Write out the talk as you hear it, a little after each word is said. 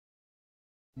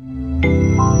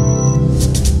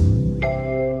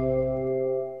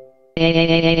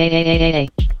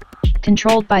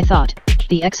Controlled by thought,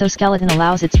 the exoskeleton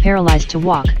allows its paralyzed to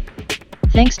walk.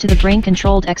 Thanks to the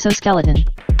brain-controlled exoskeleton,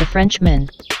 the Frenchman,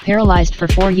 paralyzed for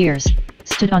 4 years,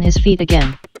 stood on his feet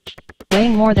again.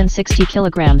 Weighing more than 60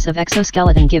 kilograms of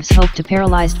exoskeleton gives hope to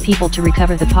paralyzed people to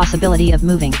recover the possibility of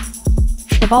moving.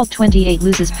 Thibault 28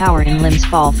 loses power in limbs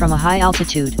fall from a high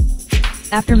altitude.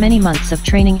 After many months of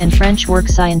training and French work,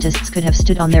 scientists could have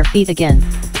stood on their feet again.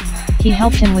 He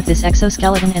helped him with this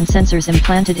exoskeleton and sensors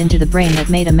implanted into the brain that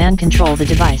made a man control the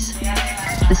device.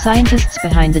 The scientists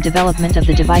behind the development of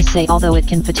the device say although it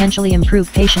can potentially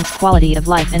improve patients' quality of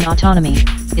life and autonomy,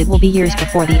 it will be years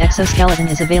before the exoskeleton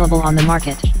is available on the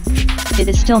market. It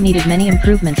is still needed many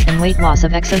improvements and weight loss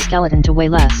of exoskeleton to weigh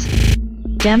less.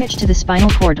 Damage to the spinal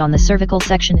cord on the cervical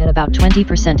section at about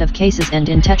 20% of cases end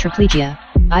in tetraplegia,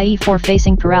 i.e.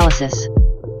 forward-facing paralysis.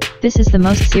 This is the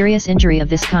most serious injury of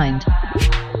this kind.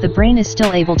 The brain is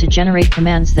still able to generate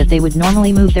commands that they would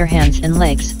normally move their hands and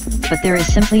legs, but there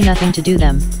is simply nothing to do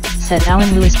them, said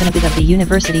Alan Louis Benabid of the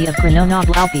University of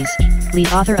Grenoble-Alpes,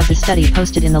 lead author of the study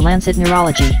posted in the Lancet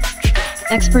Neurology.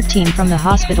 Expert team from the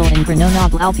hospital in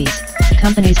Grenoble-Alpes,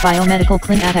 company's biomedical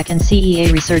clinic and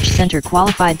CEA research center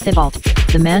qualified Thibault,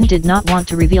 the man did not want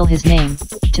to reveal his name,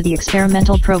 to the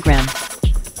experimental program.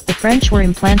 The French were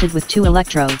implanted with 2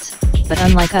 electrodes, but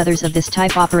unlike others of this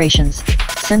type operations,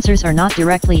 sensors are not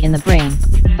directly in the brain,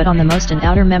 but on the most and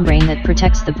outer membrane that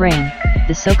protects the brain,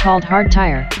 the so-called hard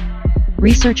tire.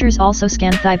 Researchers also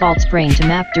scan Thibault's brain to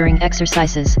map during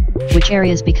exercises, which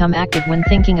areas become active when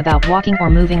thinking about walking or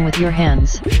moving with your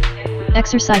hands.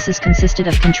 Exercises consisted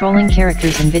of controlling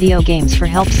characters in video games for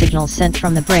help signals sent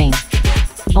from the brain.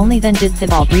 Only then did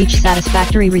Thibault reach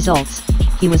satisfactory results.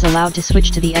 He was allowed to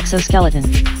switch to the exoskeleton.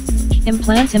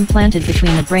 Implants implanted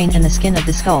between the brain and the skin of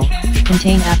the skull,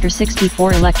 contain after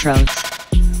 64 electrodes.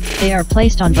 They are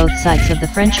placed on both sides of the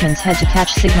Frenchman's head to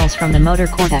catch signals from the motor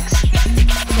cortex.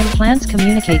 Implants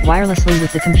communicate wirelessly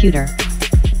with the computer.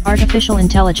 Artificial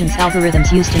intelligence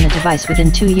algorithms used in the device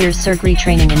within 2 years surgery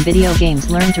training in video games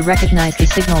learned to recognize the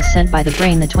signals sent by the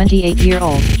brain the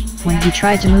 28-year-old, when he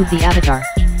tried to move the avatar.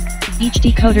 Each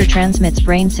decoder transmits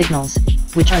brain signals,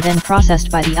 which are then processed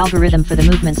by the algorithm for the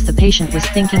movements the patient was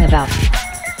thinking about.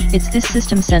 It's this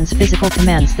system sends physical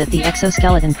commands that the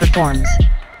exoskeleton performs.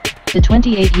 The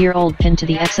 28-year-old pinned to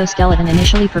the exoskeleton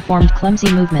initially performed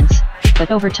clumsy movements, but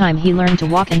over time he learned to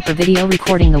walk, and for video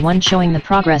recording the one showing the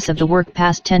progress of the work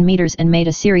passed 10 meters and made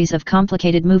a series of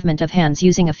complicated movement of hands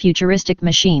using a futuristic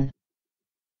machine.